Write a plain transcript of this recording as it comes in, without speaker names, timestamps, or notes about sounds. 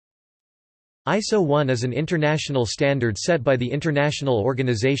ISO 1 is an international standard set by the International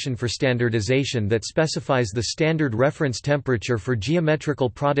Organization for Standardization that specifies the standard reference temperature for geometrical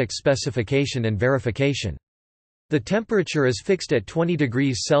product specification and verification. The temperature is fixed at 20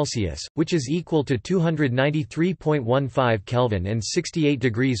 degrees Celsius, which is equal to 293.15 Kelvin and 68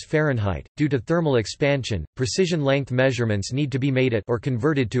 degrees Fahrenheit. Due to thermal expansion, precision length measurements need to be made at or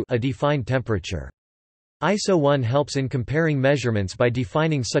converted to a defined temperature. ISO 1 helps in comparing measurements by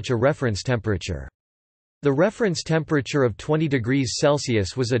defining such a reference temperature. The reference temperature of 20 degrees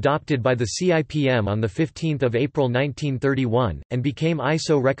Celsius was adopted by the CIPM on 15 April 1931, and became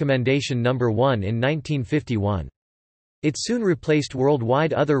ISO Recommendation No. 1 in 1951. It soon replaced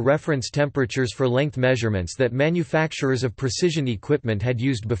worldwide other reference temperatures for length measurements that manufacturers of precision equipment had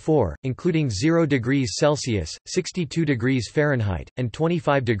used before, including 0 degrees Celsius, 62 degrees Fahrenheit, and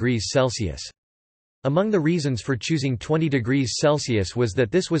 25 degrees Celsius. Among the reasons for choosing 20 degrees Celsius was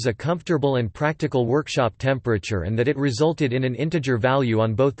that this was a comfortable and practical workshop temperature and that it resulted in an integer value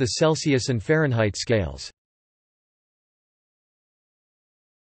on both the Celsius and Fahrenheit scales.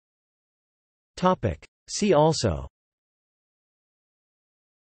 See also: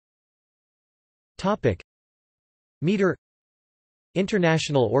 Meter,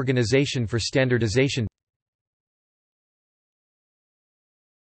 International Organization for Standardization.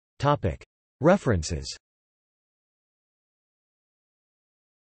 References.